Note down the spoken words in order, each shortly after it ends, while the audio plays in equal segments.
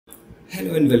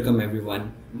Hello and welcome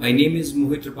everyone. My name is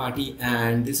Mohit Tripathi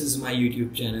and this is my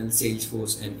YouTube channel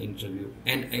Salesforce and Interview,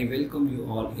 and I welcome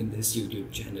you all in this YouTube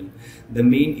channel. The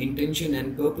main intention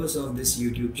and purpose of this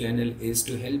YouTube channel is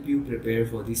to help you prepare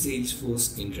for the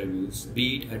Salesforce interviews,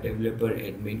 be it a developer,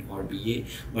 admin or BA,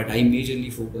 but I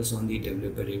majorly focus on the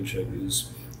developer interviews.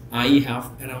 I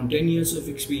have around 10 years of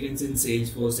experience in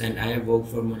Salesforce and I have worked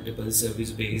for multiple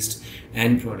service-based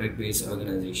and product-based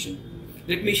organizations.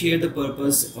 Let me share the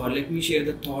purpose, or let me share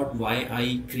the thought why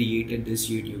I created this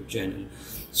YouTube channel.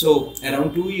 So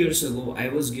around 2 years ago, I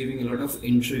was giving a lot of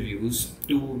interviews,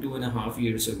 two and a half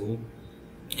years ago,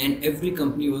 and every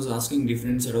company was asking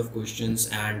different set of questions,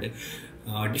 and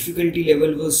difficulty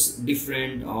level was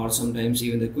different, or sometimes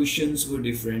even the questions were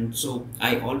different. So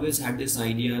I always had this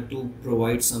idea to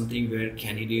provide something where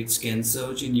candidates can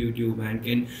search in YouTube and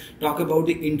can talk about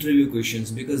the interview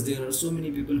questions, because there are so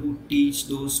many people who teach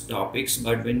those topics,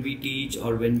 but when we teach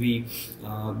or when we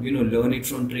learn it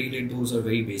from trailer, those are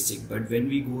very basic, but when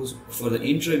we go for the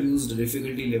interviews, the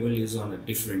difficulty level is on a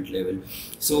different level.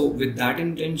 So with that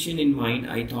intention in mind,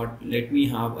 I thought, let me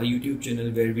have a YouTube channel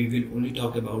where we will only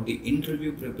talk about the interview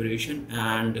preparation.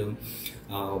 And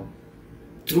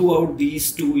throughout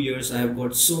these 2 years, I have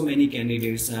got so many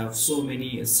candidates, I have so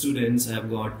many students, I have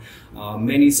got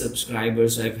many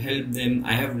subscribers, I've helped them,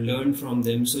 I have learned from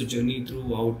them. So journey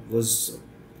throughout was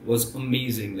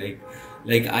amazing.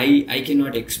 Like I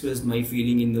cannot express my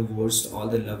feeling in the words, all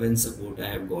the love and support I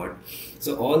have got.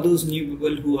 So all those new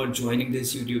people who are joining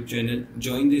this YouTube channel,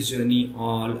 join this journey.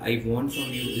 All I want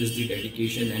from you is the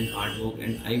dedication and hard work,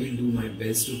 and I will do my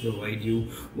best to provide you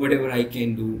whatever I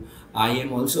can do. I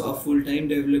am also a full-time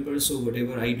developer, so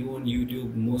whatever I do on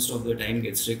YouTube most of the time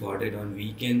gets recorded on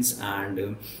weekends,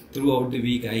 and throughout the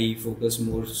week I focus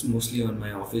mostly on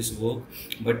my office work,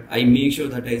 but I make sure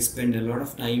that I spend a lot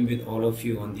of time with all of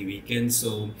you on the weekends.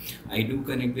 So I do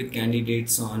connect with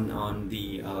candidates on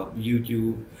the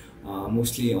YouTube,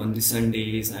 mostly on the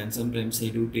Sundays, and sometimes I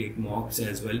do take mocks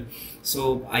as well.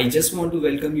 So I just want to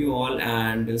welcome you all,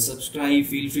 and subscribe,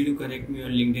 feel free to connect me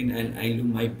on LinkedIn, and I'll do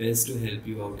my best to help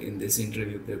you out in this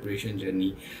interview preparation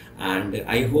journey. And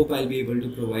I hope I'll be able to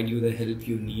provide you the help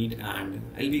you need, and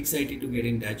I'll be excited to get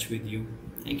in touch with you.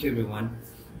 Thank you everyone.